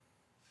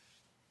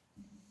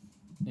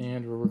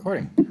And we're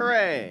recording.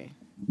 Hooray!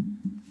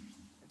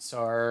 It's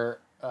our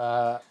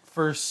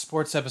first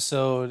sports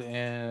episode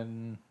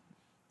in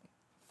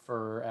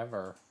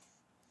forever.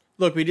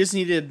 Look, we just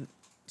needed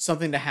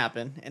something to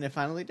happen, and it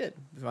finally did.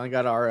 We finally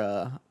got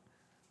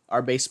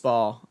our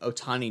baseball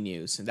Ohtani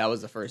news, and that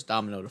was the first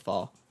domino to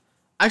fall.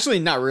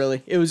 Actually, not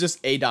really. It was just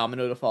a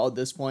domino to fall at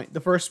this point.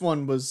 The first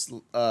one was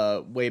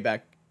way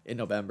back in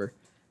November.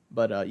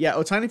 But yeah,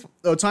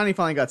 Ohtani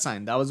finally got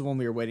signed. That was the one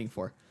we were waiting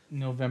for.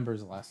 November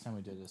is the last time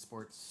we did a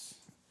sports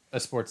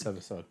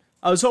episode.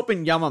 I was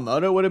hoping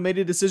Yamamoto would have made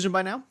a decision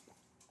by now.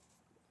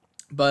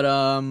 But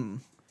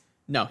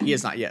no, he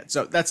has not yet.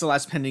 So that's the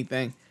last pending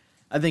thing.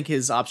 I think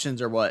his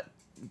options are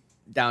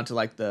down to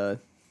like the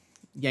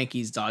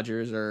Yankees,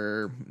 Dodgers,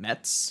 or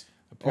Mets.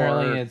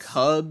 Apparently or it's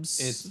Cubs.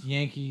 It's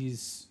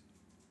Yankees,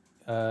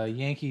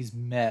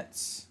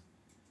 Mets,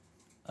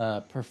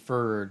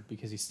 preferred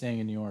because he's staying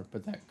in New York,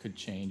 but that could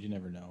change. You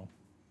never know.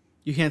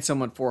 You can't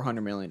someone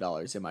 $400 million.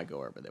 They might go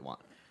wherever they want.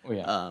 Oh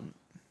yeah.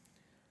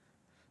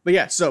 But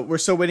yeah, so we're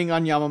still waiting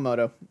on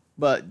Yamamoto,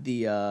 but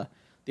the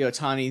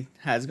Ohtani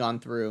has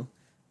gone through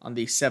on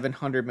the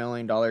 $700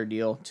 million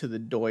deal to the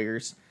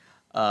Doyers.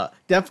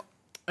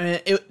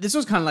 This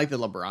was kind of like the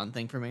LeBron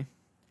thing for me.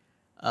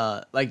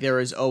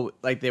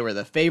 They were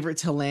the favorite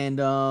to land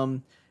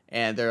them,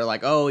 and they're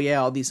like, oh yeah,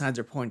 all these signs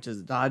are pointing to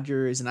the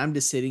Dodgers, and I'm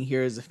just sitting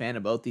here as a fan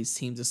of both these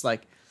teams, just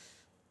like,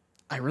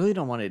 I really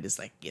don't want to just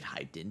like get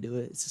hyped into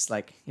it. It's just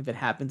like, if it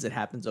happens, it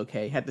happens.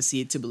 Okay, had to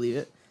see it to believe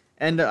it,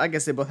 and I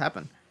guess they both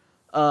happened.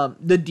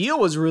 The deal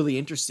was really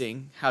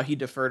interesting. How he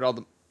deferred all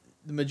the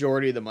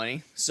majority of the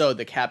money, so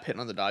the cap hit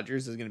on the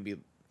Dodgers is going to be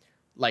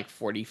like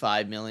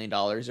 $45 million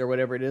or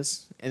whatever it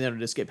is, and then it'll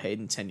just get paid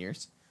in 10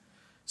 years.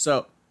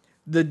 So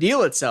the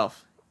deal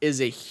itself is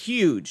a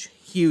huge,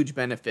 huge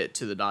benefit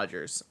to the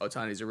Dodgers.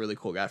 Ohtani's a really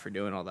cool guy for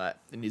doing all that,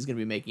 and he's going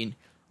to be making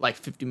like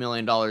 $50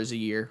 million a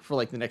year for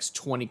like the next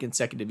 20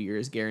 consecutive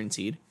years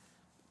guaranteed.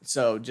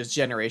 So just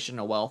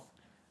generational wealth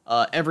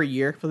every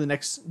year for the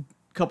next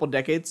couple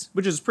decades,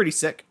 which is pretty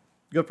sick.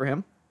 Good for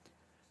him.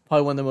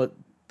 Probably one of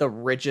the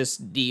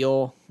richest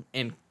deal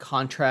and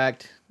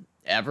contract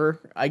ever,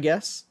 I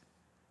guess.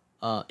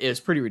 It was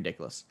pretty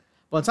ridiculous.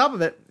 But on top of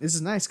it, this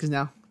is nice because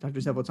now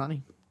Dodgers have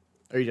Ohtani.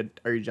 Are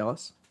you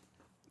jealous,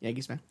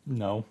 Yankees fan?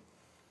 No.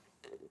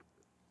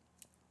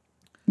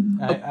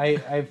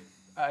 I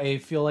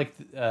feel like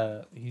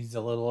he's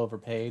a little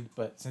overpaid,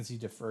 but since he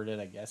deferred it,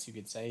 I guess you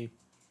could say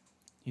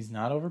he's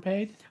not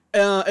overpaid.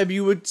 If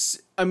you would,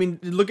 I mean,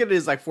 look at it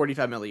as like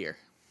 $45 million a year.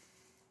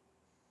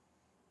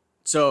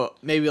 So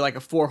maybe like a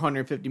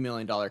 $450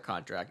 million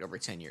contract over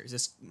 10 years.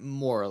 That's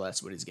more or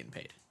less what he's getting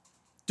paid.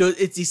 So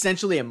it's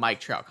essentially a Mike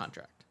Trout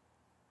contract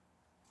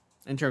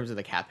in terms of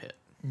the cap hit.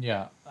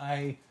 Yeah,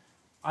 I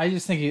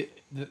just think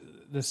the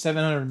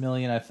 $700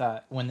 million. I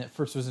thought when it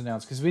first was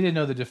announced, because we didn't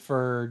know the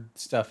deferred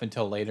stuff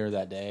until later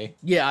that day.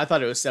 Yeah, I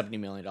thought it was $70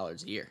 million a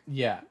year.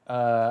 Yeah,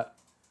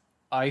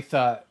 I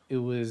thought it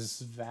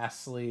was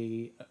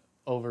vastly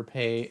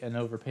an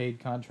overpaid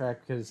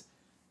contract because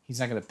he's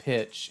not going to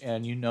pitch,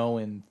 and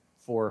in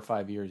 4 or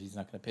 5 years he's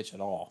not going to pitch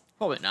at all.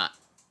 Probably not.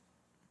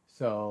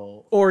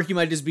 So, or he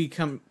might just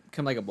become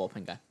like a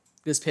bullpen guy,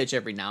 just pitch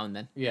every now and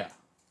then. Yeah.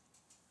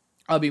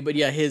 But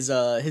yeah, his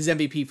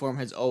MVP form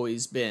has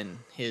always been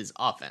his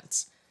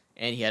offense,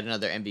 and he had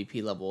another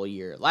MVP level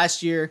year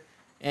last year,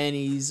 and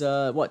he's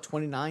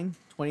 29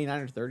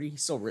 or 30.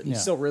 He's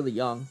still really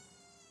young,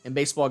 and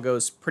baseball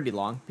goes pretty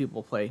long.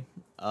 People play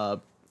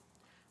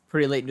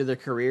pretty late into their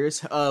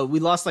careers. We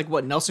lost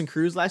Nelson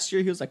Cruz last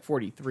year. He was like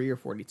 43 or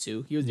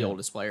 42. He was the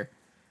oldest player.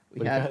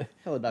 Got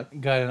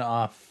an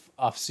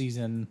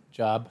off-season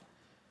job.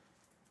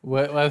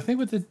 Well, I think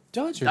with the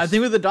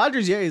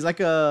Dodgers. Yeah, he's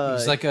like a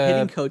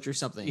hitting coach or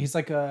something. He's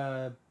like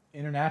a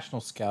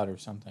international scout or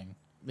something.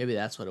 Maybe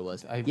that's what it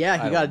was. He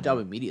got a job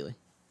immediately.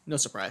 No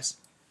surprise.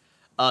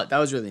 That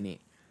was really neat.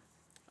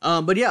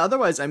 But yeah,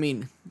 otherwise, I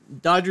mean,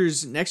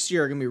 Dodgers next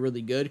year are gonna be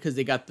really good because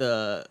they got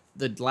the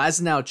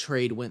Glasnow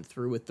trade went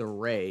through with the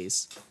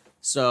Rays.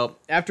 So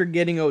after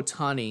getting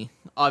Ohtani,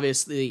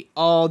 obviously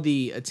all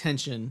the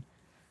attention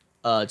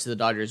to the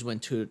Dodgers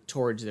went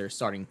towards their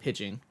starting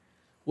pitching,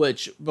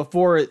 which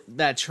before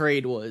that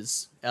trade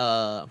was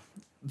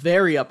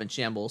very up in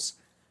shambles.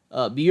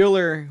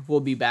 Buehler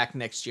will be back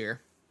next year,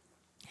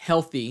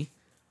 healthy,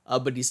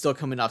 but he's still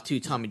coming off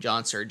 2 Tommy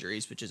John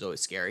surgeries, which is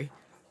always scary.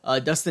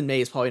 Dustin May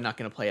is probably not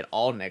going to play at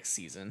all next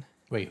season.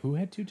 Wait, who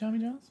had 2 Tommy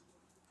Johns?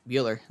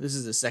 Buehler. This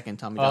is the second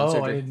Tommy John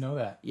surgery. I didn't know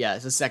that. Yeah,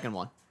 it's the second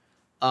one.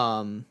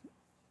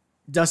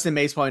 Dustin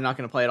May is probably not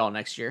going to play at all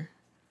next year.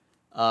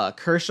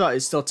 Kershaw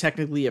is still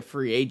technically a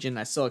free agent.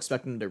 I still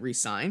expect him to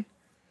re-sign.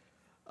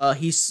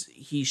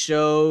 He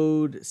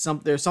showed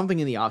there's something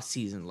in the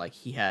offseason, like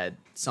he had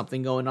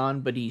something going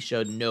on, but he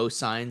showed no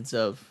signs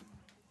of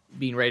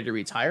being ready to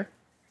retire.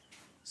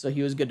 So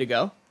he was good to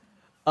go.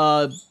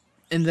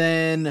 And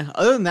then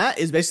other than that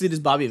is basically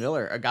just Bobby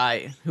Miller, a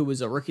guy who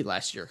was a rookie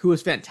last year, who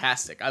was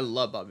fantastic. I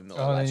love Bobby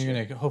Miller last year. You're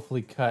going to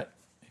hopefully cut,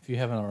 if you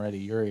haven't already.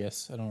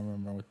 Urias. I don't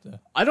remember what the.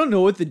 I don't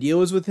know what the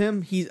deal is with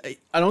him.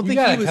 I don't think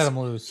he was. Cut him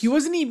loose. He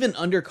wasn't even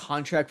under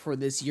contract for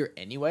this year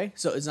anyway,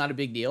 so it's not a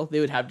big deal.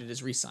 They would have to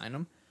just re-sign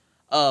him.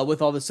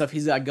 With all the stuff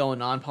he's got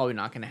going on, probably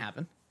not going to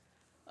happen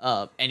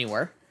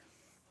anywhere.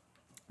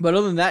 But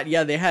other than that,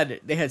 yeah, they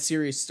had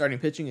serious starting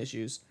pitching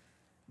issues.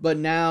 But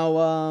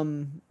now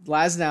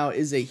Glasnow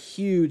is a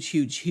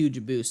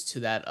huge boost to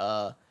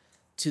that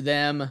to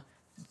them.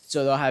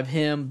 So they'll have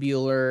him,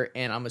 Bueller,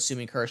 and I'm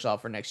assuming Kershaw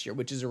for next year,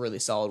 which is a really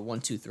solid 1,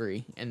 2,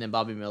 3. And then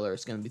Bobby Miller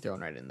is going to be thrown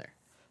right in there.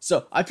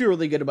 So I feel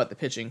really good about the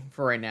pitching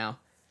for right now.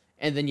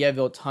 And then you have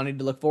Ohtani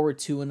to look forward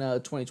to in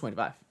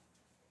 2025.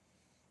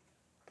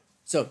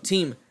 So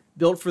team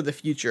built for the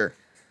future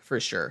for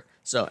sure.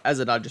 So as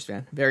a Dodgers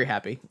fan, very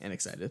happy and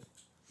excited.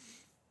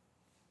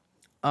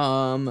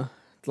 Glasnow,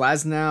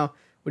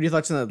 what are your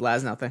thoughts on the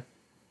Glasnow thing?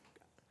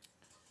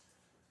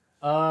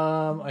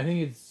 I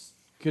think it's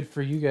good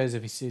for you guys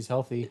if he stays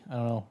healthy. I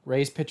don't know.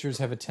 Rays pitchers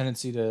have a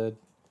tendency to,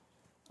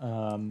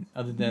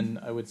 other than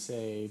I would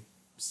say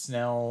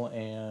Snell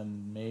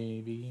and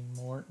maybe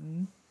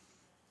Morton,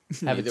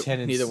 have a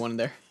tendency. Neither one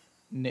there.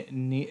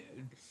 They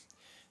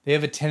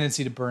have a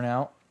tendency to burn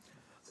out.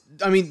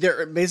 I mean,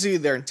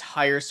 their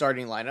entire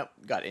starting lineup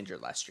got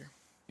injured last year.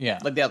 Yeah,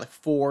 like they had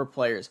 4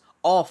 players,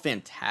 all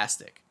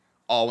fantastic,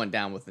 all went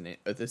down with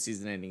a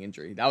season-ending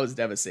injury. That was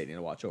devastating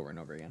to watch over and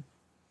over again.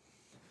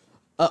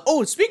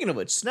 Speaking of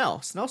which,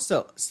 Snell's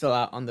still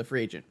out on the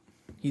free agent.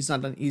 He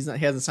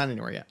hasn't signed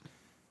anywhere yet.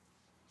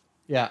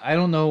 Yeah, I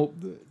don't know.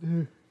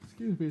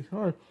 Excuse me,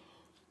 sorry.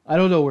 I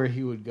don't know where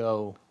he would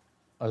go,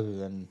 other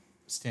than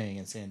staying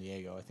in San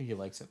Diego. I think he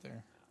likes it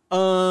there.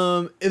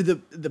 If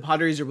the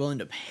Padres are willing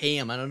to pay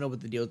him, I don't know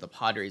what the deal with the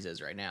Padres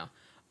is right now.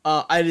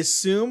 I'd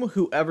assume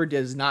whoever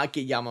does not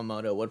get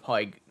Yamamoto would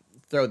probably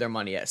throw their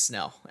money at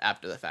Snell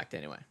after the fact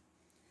anyway,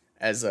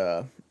 as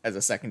a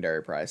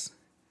secondary prize.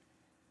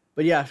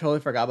 But yeah, I totally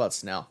forgot about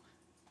Snell.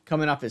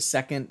 Coming off his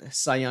second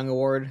Cy Young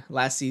Award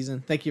last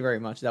season. Thank you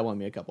very much. That won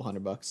me a couple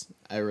 $100.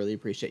 I really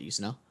appreciate you,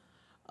 Snell.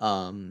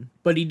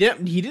 But he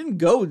didn't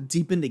go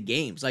deep into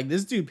games. Like,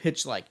 this dude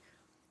pitched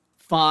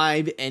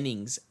 5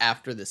 innings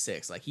after the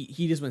 6. Like,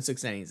 he just went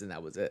 6 innings and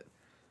that was it.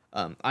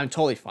 I'm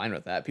totally fine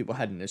with that. People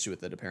had an issue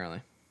with it apparently.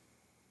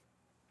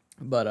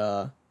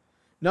 But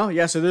no,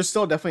 yeah, so there's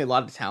still definitely a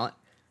lot of talent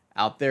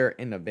out there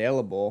and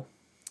available.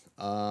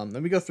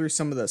 Let me go through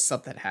some of the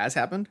stuff that has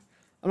happened.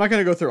 I'm not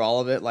going to go through all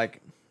of it.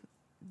 Like,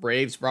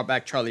 Braves brought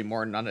back Charlie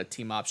Morton on a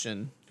team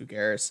option. Who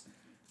cares?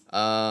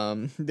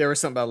 There was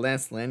something about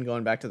Lance Lynn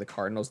going back to the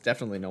Cardinals.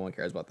 Definitely no one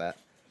cares about that.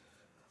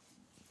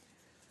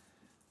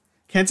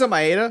 Kenta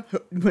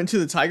Maeda went to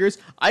the Tigers.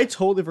 I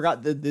totally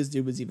forgot that this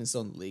dude was even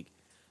still in the league.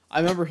 I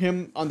remember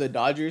him on the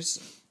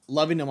Dodgers.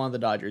 Loving him on the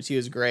Dodgers. He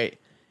was great.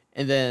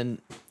 And then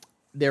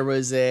there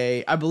was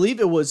I believe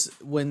it was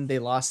when they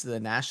lost to the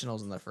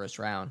Nationals in the first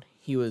round.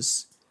 He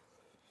was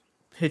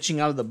pitching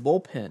out of the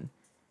bullpen.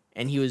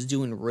 And he was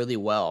doing really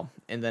well.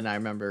 And then I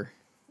remember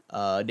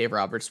Dave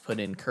Roberts put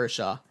in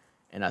Kershaw.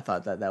 And I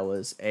thought that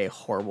was a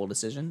horrible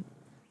decision.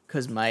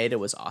 Because Maeda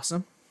was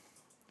awesome.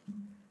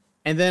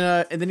 And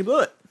then he blew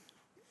it.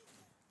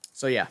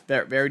 So yeah,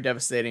 very, very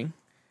devastating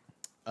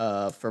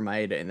for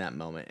Maeda in that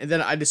moment. And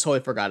then I just totally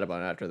forgot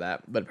about it after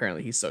that. But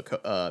apparently he's still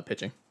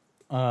pitching.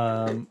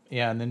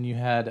 Yeah, and then you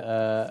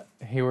had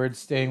Hayward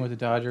staying with the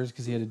Dodgers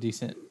because he had a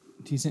decent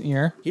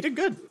year. He did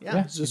good.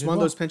 Yeah, he's just one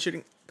of those pinch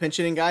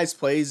hitting guys.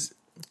 Plays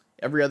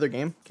every other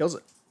game, kills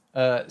it.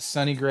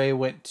 Sonny Gray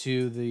went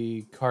to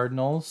the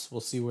Cardinals. We'll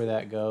see where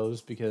that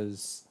goes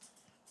because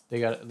they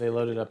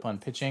loaded up on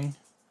pitching.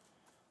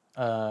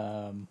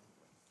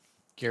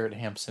 Garrett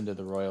Hampson to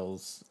the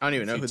Royals. I don't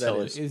even know who that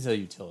is. He's a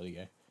utility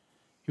guy.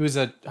 He was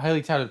a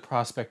highly touted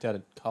prospect out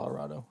of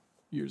Colorado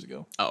years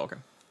ago. Oh, okay.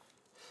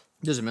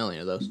 There's a million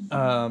of those.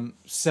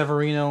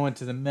 Severino went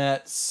to the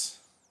Mets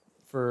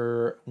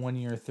for 1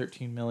 year,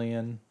 $13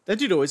 million. That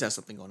dude always has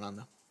something going on,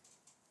 though.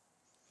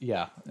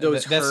 Yeah,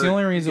 that's the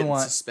only reason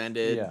why.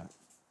 Suspended. Yeah,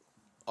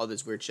 all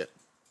this weird shit.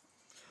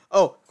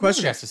 Oh,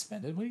 question. He got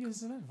suspended. What did he get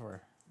suspended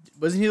for?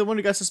 Wasn't he the one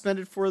who got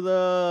suspended for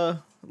the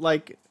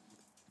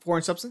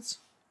foreign substance?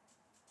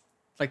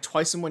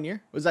 Twice in 1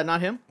 year. Was that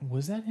not him?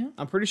 Was that him?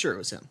 I'm pretty sure it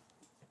was him.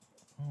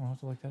 Oh, I'll have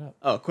to look that up.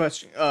 Oh,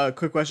 question.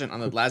 Quick question on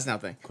the Glasnow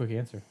thing. Quick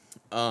answer.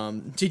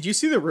 Did you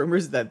see the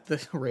rumors that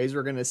the Rays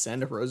were going to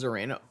send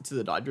Rosarena to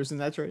the Dodgers in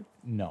that trade?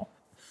 No.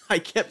 I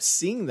kept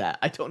seeing that.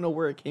 I don't know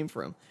where it came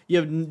from.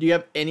 Do you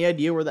have any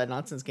idea where that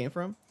nonsense came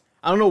from?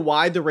 I don't know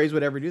why the Rays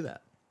would ever do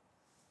that.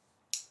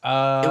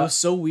 It was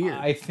so weird.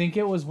 I think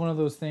it was one of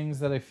those things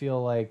that I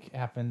feel like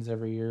happens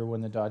every year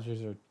when the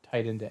Dodgers are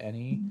tied into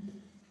any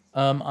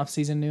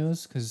off-season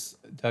news because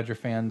Dodger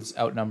fans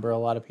outnumber a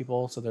lot of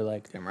people, so they're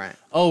like, "Damn right.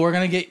 Oh, we're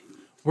gonna get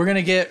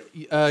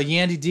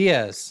Yandy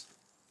Diaz."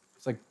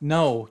 It's like,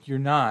 no, you're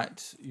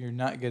not. You're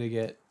not gonna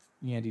get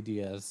Yandy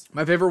Diaz.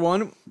 My favorite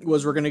one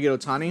was we're gonna get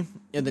Ohtani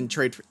and then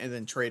trade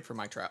for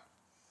Mike Trout.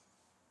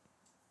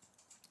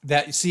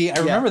 I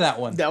remember that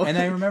one. And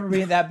I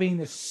remember that being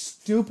the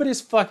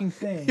stupidest fucking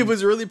thing. It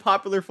was really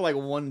popular for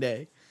 1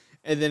 day,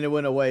 and then it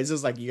went away. It's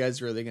just like, you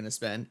guys really going to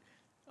spend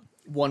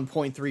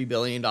 $1.3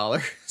 billion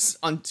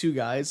on 2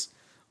 guys,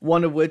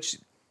 one of which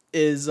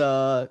is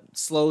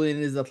slowly in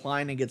his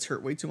decline and gets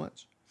hurt way too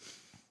much.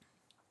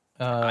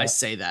 I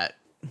say that.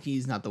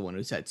 He's not the one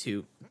who's had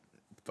 2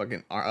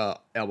 fucking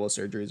elbow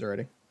surgeries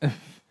already.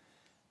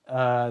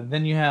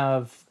 Then you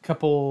have a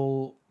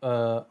couple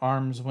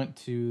arms went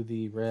to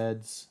the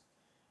Reds.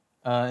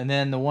 And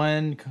then the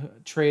one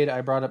trade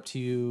I brought up to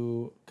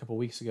you a couple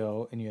weeks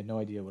ago, and you had no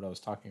idea what I was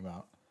talking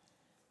about,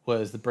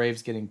 was the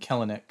Braves getting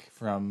Kelenic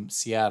from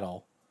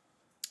Seattle.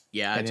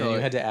 Yeah, and then you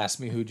had to ask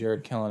me who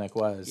Jared Kelenic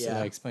was. Yeah. And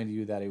I explained to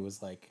you that he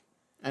was like...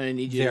 And I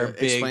need you to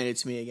explain it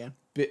to me again.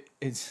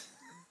 It's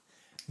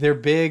their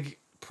big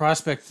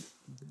prospect.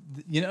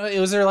 You know, it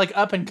was their like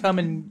up and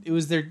coming. It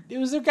was their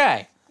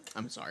guy.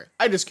 I'm sorry.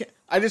 I just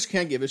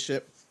can't give a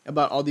shit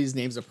about all these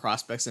names of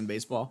prospects in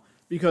baseball,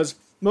 because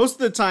most of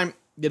the time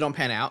they don't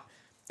pan out.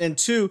 And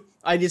 2,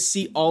 I just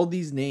see all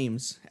these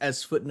names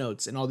as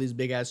footnotes in all these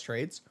big ass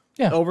trades.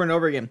 Yeah. Over and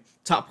over again.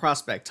 Top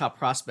prospect.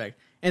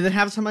 And then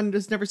half the time I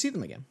just never see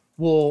them again.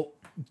 Well,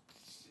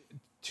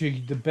 to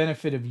the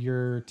benefit of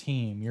your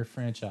team, your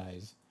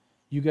franchise,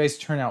 you guys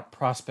turn out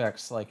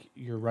prospects like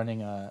you're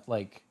running a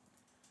like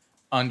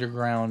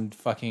underground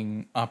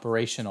fucking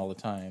operation all the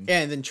time. Yeah,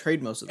 and then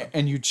trade most of them.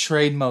 And you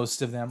trade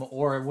most of them,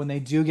 or when they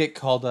do get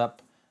called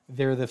up,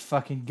 they're the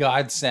fucking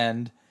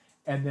godsend,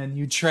 and then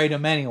you trade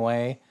them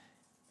anyway,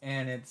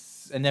 and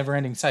it's a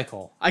never-ending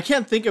cycle. I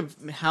can't think of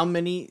how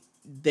many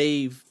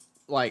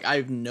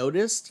I've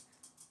noticed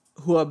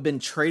who have been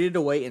traded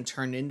away and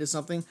turned into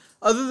something,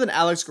 other than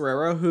Alex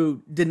Guerrero,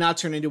 who did not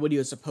turn into what he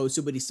was supposed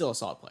to, but he's still a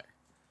solid player.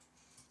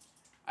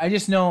 I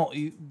just know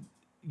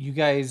you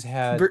guys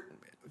had...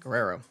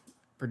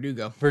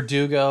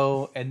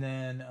 Verdugo, and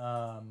then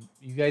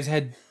you guys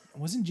had...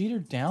 Wasn't Jeter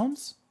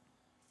Downs?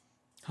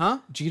 Huh?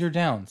 Jeter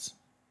Downs.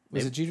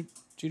 Was it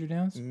Jeter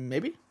Downs?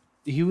 Maybe.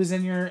 He was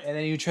in your... And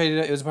then you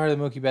traded... It was part of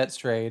the Mookie Betts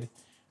trade.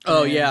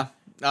 Oh, yeah.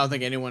 I don't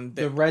think anyone...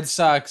 The Red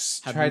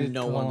Sox tried to...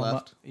 No one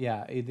left.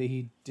 Yeah,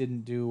 he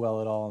didn't do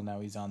well at all. Now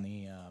he's on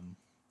the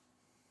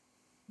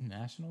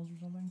Nationals or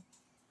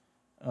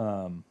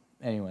something.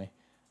 Anyway.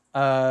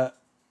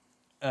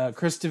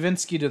 Chris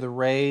Davinsky to the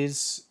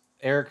Rays.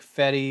 Eric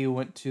Fetty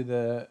went to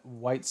the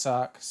White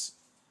Sox.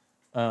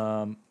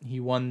 He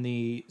won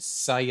the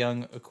Cy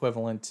Young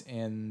equivalent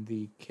in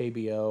the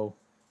KBO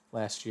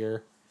last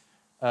year.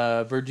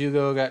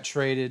 Verdugo got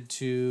traded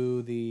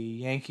to the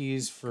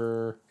Yankees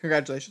for...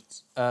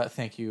 Congratulations.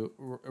 Thank you.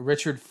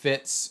 Richard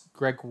Fitz,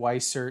 Greg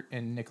Weissert,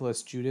 and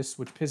Nicholas Judas,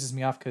 which pisses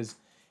me off because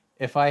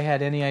if I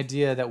had any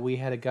idea that we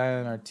had a guy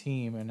on our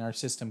team in our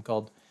system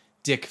called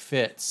Dick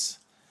Fitz,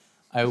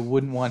 I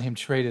wouldn't want him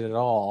traded at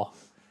all.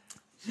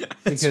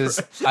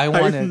 Because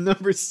I've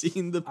never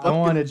seen the fucking I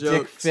want a jokes.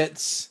 Dick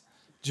Fitz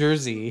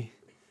jersey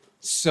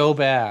so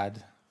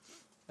bad.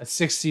 A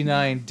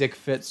 69 Dick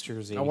Fitz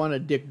jersey. I want a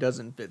Dick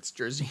Doesn't Fits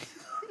jersey.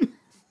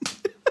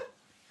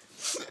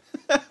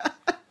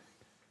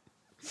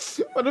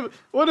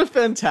 What a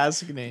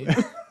fantastic name.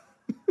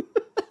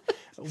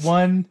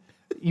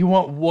 You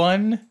want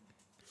one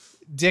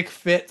Dick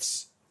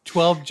Fitz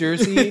 12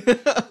 jersey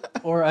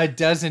or a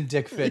dozen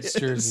Dick Fitz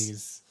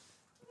jerseys?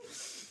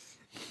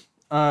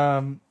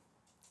 I'm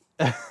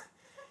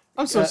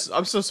so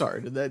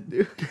sorry to that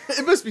dude.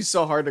 It must be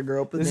so hard to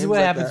grow up with this names is what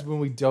like happens that. when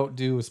we don't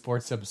do a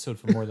sports episode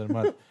for more than a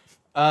month.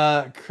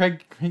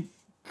 Craig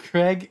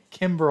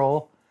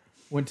Kimbrell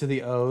went to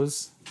the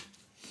O's.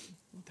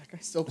 That guy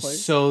still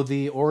plays. So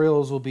the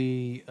Orioles will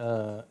be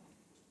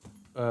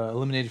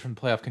eliminated from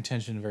playoff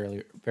contention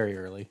very, very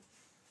early.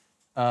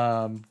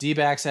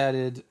 D-backs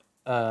added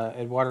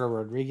Eduardo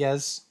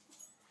Rodriguez.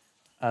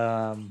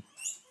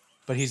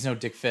 But he's no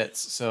Dick Fitz,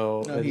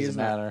 so it doesn't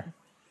matter.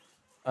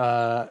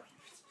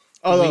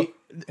 Although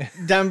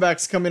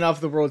Diamondbacks coming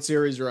off the World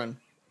Series run,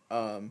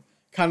 kind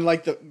of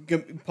like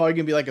probably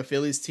gonna be like a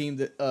Phillies team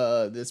that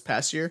this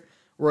past year,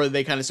 where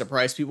they kind of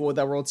surprised people with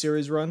that World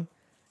Series run,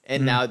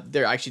 and now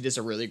they're actually just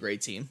a really great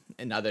team,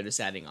 and now they're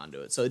just adding on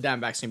to it. So the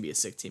Diamondbacks gonna be a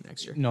sick team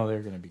next year. No,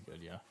 they're gonna be good.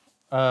 Yeah.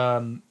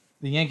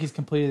 The Yankees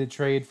completed a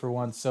trade for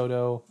Juan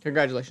Soto.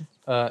 Congratulations.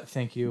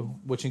 Thank you.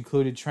 Which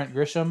included Trent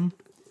Grisham.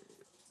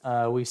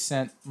 We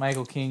sent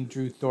Michael King,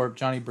 Drew Thorpe,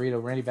 Johnny Brito,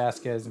 Randy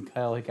Vasquez, and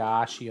Kyle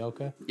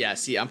Higashioka. Yeah,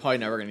 see, I'm probably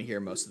never going to hear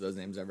most of those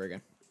names ever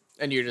again.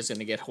 And you're just going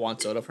to get Juan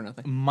Soto for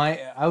nothing?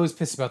 I was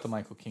pissed about the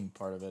Michael King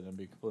part of it, and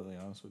be completely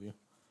honest with you.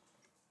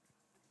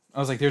 I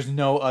was like, there's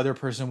no other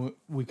person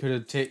we could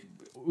have taken.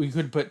 We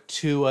could put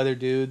 2 other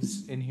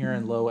dudes in here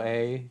in low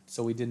A,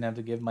 so we didn't have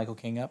to give Michael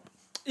King up.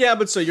 Yeah,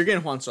 but so you're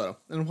getting Juan Soto.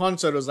 And Juan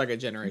Soto is like a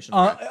generational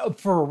guy.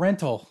 For a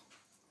rental.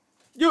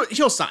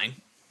 He'll sign.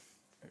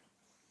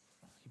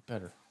 He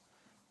better.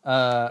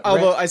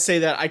 Although I say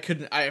that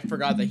I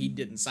forgot that he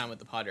didn't sign with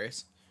the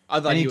Padres. I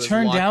thought he was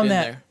turned down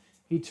there.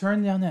 He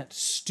turned down that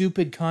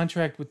stupid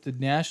contract with the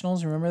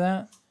Nationals. Remember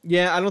that?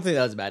 Yeah, I don't think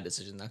that was a bad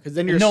decision though, because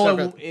then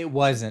it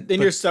wasn't.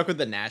 Then you're stuck with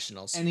the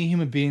Nationals. Any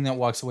human being that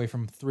walks away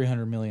from a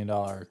 $300 million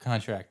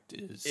contract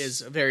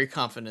is very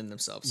confident in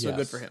themselves. So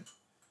good for him.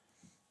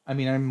 I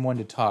mean, I'm one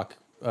to talk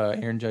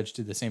Aaron Judge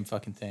did the same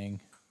fucking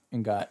thing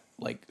and got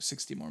like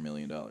 $60 more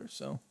million.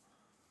 So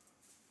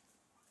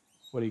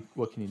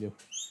what can you do?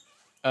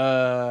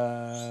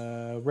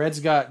 Reds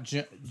got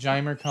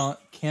Jeimer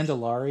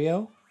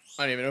Candelario.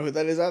 I don't even know who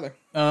that is either.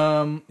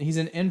 He's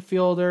an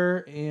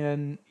infielder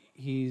and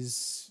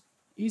he's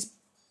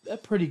a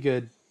pretty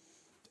good.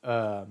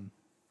 I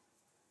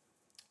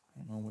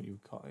don't know what you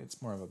would call it.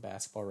 It's more of a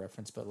basketball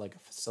reference, but like a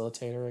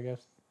facilitator, I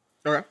guess.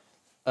 Okay.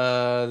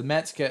 The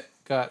Mets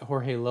got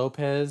Jorge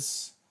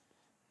Lopez.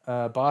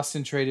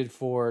 Boston traded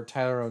for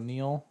Tyler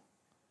O'Neill.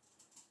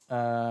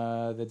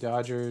 The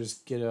Dodgers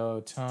get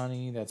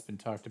Ohtani. That's been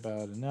talked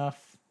about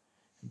enough.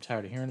 I'm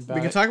tired of hearing about it.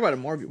 We can talk about it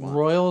more if you want.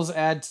 Royals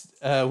add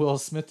Will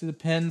Smith to the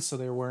pen, so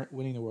they weren't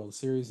winning the World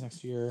Series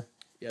next year.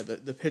 Yeah,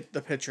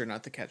 the pitcher,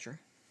 not the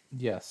catcher.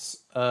 Yes.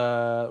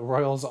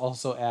 Royals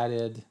also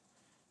added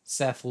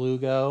Seth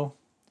Lugo.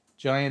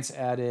 Giants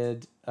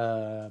added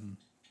Jung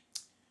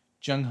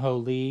Ho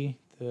Lee,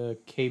 the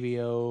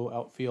KBO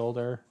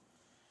outfielder.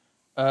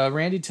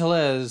 Randy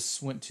Tellez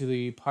went to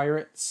the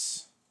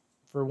Pirates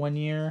for 1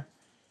 year.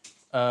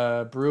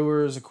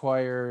 Brewers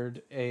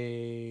acquired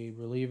a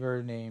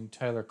reliever named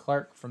Tyler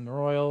Clark from the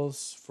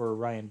Royals for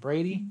Ryan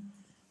Brady.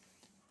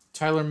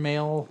 Tyler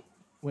Mahle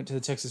went to the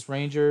Texas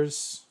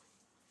Rangers.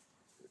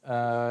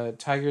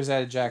 Tigers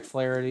added Jack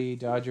Flaherty.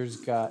 Dodgers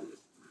got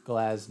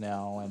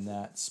Glasnow, and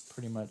that's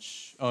pretty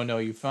much... Oh, no,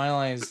 you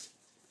finalized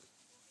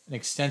an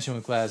extension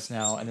with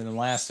Glasnow, and then the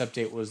last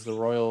update was the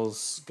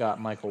Royals got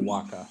Michael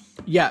Wacha.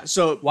 Yeah,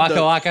 so...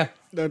 Waka.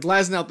 The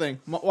Glasnow thing.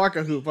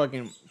 Wacha, who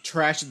fucking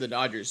trashed the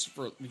Dodgers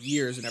for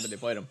years whenever they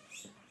played him.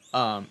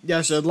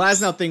 Yeah, so the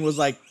Glasnow thing was,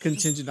 like,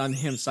 contingent on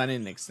him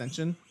signing an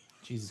extension.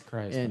 Jesus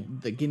Christ. And man.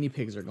 the guinea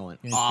pigs are going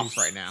off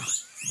right now.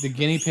 The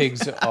guinea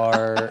pigs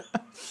are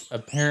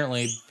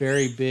apparently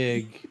very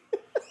big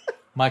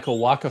Michael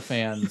Wacha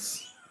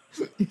fans.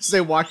 You say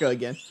Wacha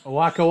again.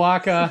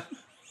 Waka.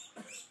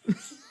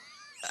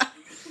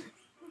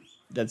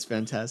 That's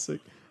fantastic.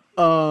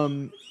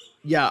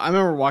 Yeah, I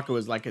remember Wacha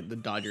was like the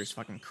Dodgers'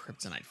 fucking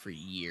kryptonite for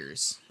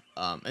years.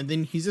 And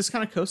then he's just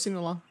kind of coasting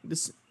along,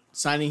 just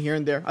signing here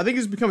and there. I think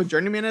he's become a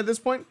journeyman at this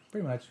point.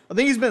 Pretty much. I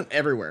think he's been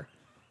everywhere.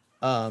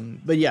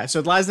 But yeah,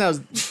 so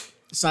Glasnow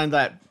signed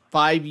that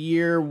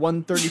 5-year,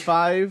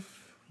 $135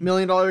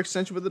 million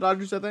extension with the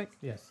Dodgers, I think.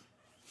 Yes.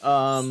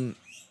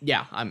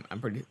 Yeah, I'm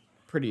pretty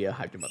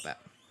hyped about that.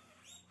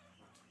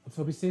 Let's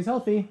hope he stays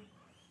healthy.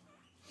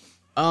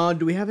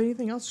 Do we have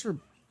anything else for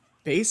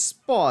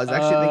baseball? Is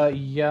actually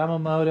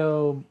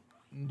Yamamoto.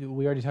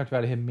 We already talked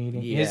about him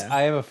meeting. Yeah.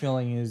 I have a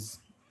feeling his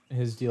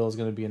deal is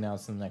going to be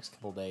announced in the next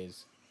couple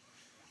days.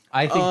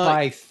 I think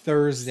by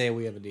Thursday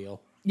we have a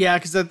deal. Yeah,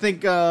 because I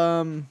think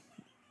I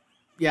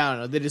don't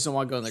know. They just don't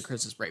want to go on the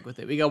Christmas break with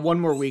it. We got one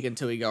more week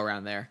until we go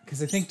around there.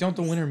 Because I think don't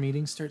the winter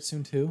meetings start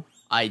soon too?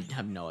 I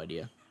have no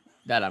idea.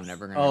 That I'm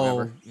never gonna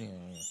remember. Yeah.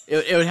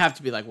 It would have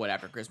to be like what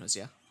after Christmas,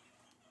 yeah.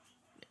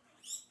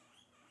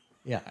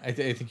 Yeah, I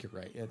think you're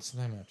right. Yeah, it's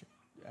sometime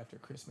after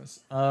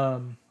Christmas.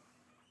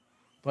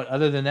 But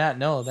other than that,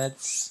 no,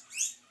 that's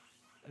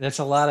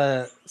a lot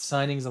of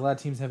signings. A lot of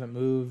teams haven't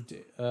moved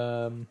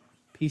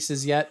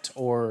pieces yet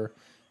or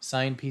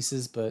signed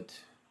pieces, but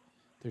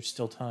there's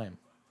still time.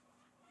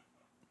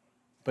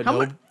 But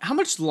how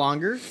much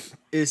longer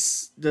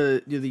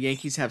do the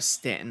Yankees have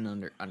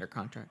Stanton under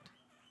contract?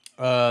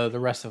 The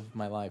rest of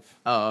my life.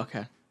 Oh,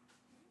 okay.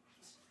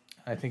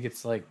 I think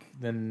it's like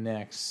the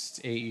next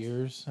 8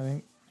 years. I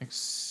think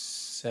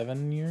next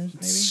 7 years,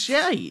 maybe.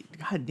 Shit!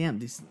 God damn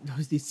these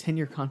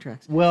 10-year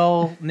contracts.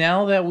 Well,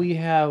 now that we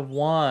have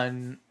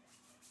one,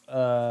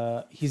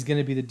 he's going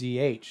to be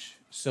the DH.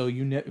 So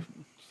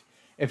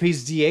if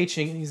he's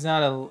DHing and he's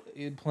not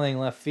playing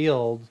left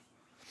field,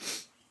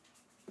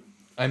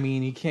 I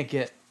mean, he can't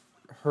get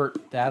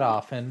hurt that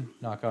often.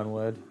 Knock on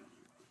wood.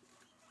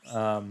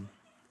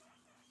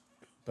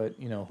 But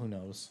who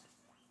knows?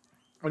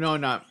 Oh no,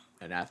 I'm not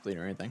an athlete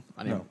or anything.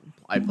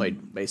 I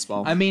played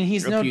baseball. I mean,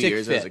 he's no Dick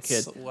years Fitz. as a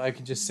kid. So I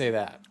can just say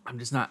that. I'm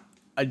just not.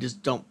 I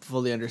just don't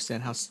fully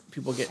understand how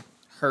people get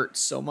hurt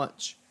so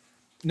much.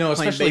 No,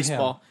 playing especially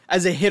baseball him.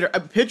 as a hitter.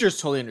 Pitchers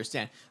totally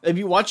understand. If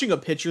you're watching a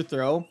pitcher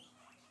throw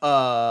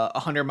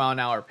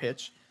 100-mile-an-hour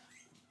pitch,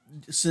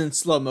 in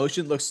slow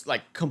motion, looks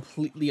like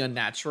completely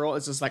unnatural.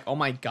 It's just like, oh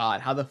my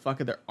god, how the fuck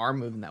are their arm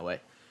moving that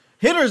way?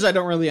 Hitters, I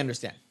don't really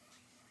understand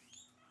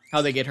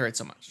how they get hurt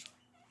so much.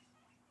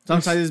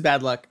 Sometimes it's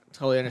bad luck.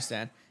 Totally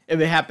understand. If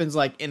it happens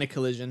like in a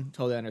collision,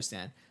 totally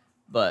understand.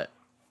 But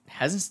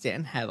hasn't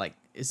Stanton had like?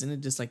 Isn't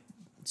it just like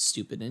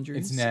stupid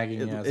injuries? It's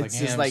nagging. Yeah, it's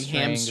just like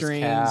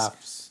hamstrings.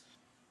 Calves,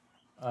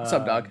 What's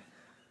up, dog?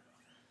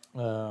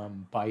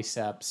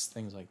 Biceps,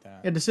 things like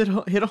that. Yeah, just hit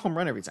a home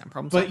run every time.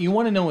 Problem But solved. you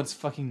want to know what's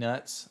fucking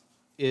nuts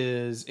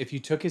is if you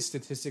took his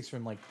statistics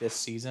from like this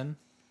season,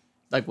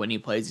 like when he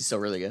plays, he's still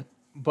really good.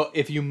 but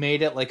if you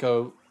made it like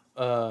a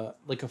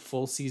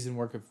full season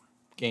work of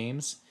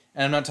games,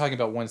 and I'm not talking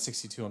about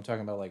 162, I'm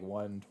talking about like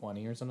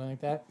 120 or something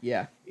like that.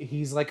 Yeah,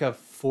 He's like a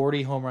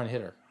 40 home run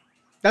hitter.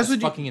 that's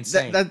what fucking you,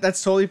 insane.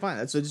 That's totally fine.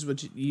 That's just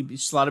what you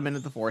slot him in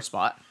at the 4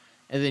 spot,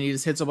 and then he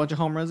just hits a bunch of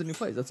home runs and he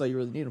plays. That's all you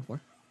really need him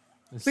for.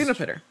 Cleanup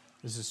hitter.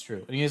 This is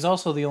true. And he is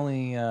also the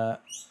only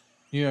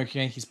New York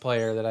Yankees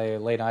player that I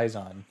laid eyes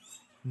on,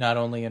 not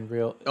only in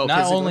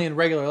only in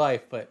regular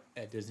life, but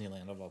at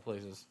Disneyland of all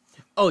places.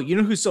 Oh, you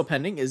know who's still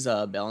pending is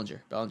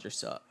Bellinger. Bellinger's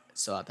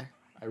still out there.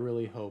 I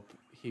really hope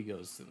he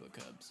goes to the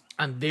Cubs.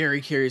 I'm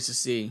very curious to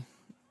see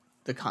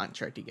the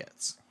contract he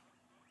gets.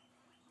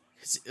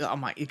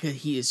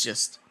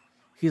 Because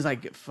he's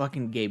like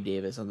fucking Gabe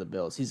Davis on the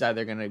Bills. He's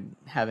either gonna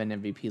have an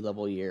MVP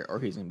level year or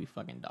he's gonna be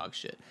fucking dog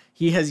shit.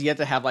 He has yet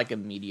to have like a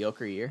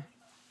mediocre year.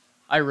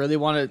 I really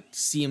want to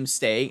see him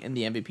stay in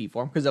the MVP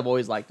form because I've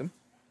always liked him.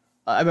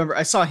 I remember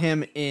I saw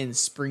him in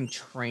spring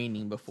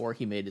training before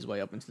he made his way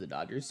up into the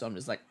Dodgers. So I'm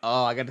just like,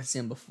 oh, I got to see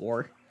him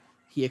before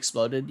he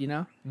exploded, you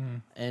know?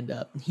 Mm.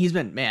 And he's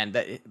been, man,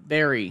 that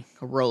very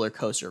roller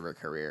coaster of a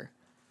career.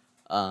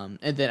 And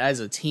then as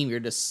a team,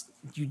 it's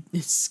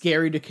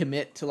scary to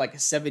commit to like a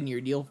 7-year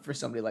deal for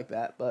somebody like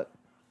that. But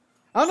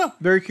I don't know.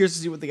 Very curious to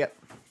see what they get.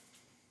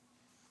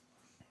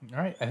 All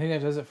right. I think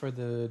that does it for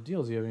the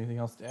deals. Do you have anything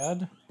else to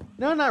add?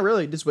 No, not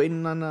really. Just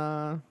waiting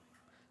on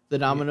the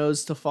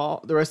dominoes to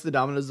fall, the rest of the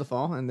dominoes to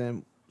fall, and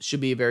then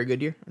should be a very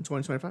good year in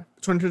 2025.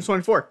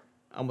 2024.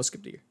 I almost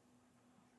skipped a year.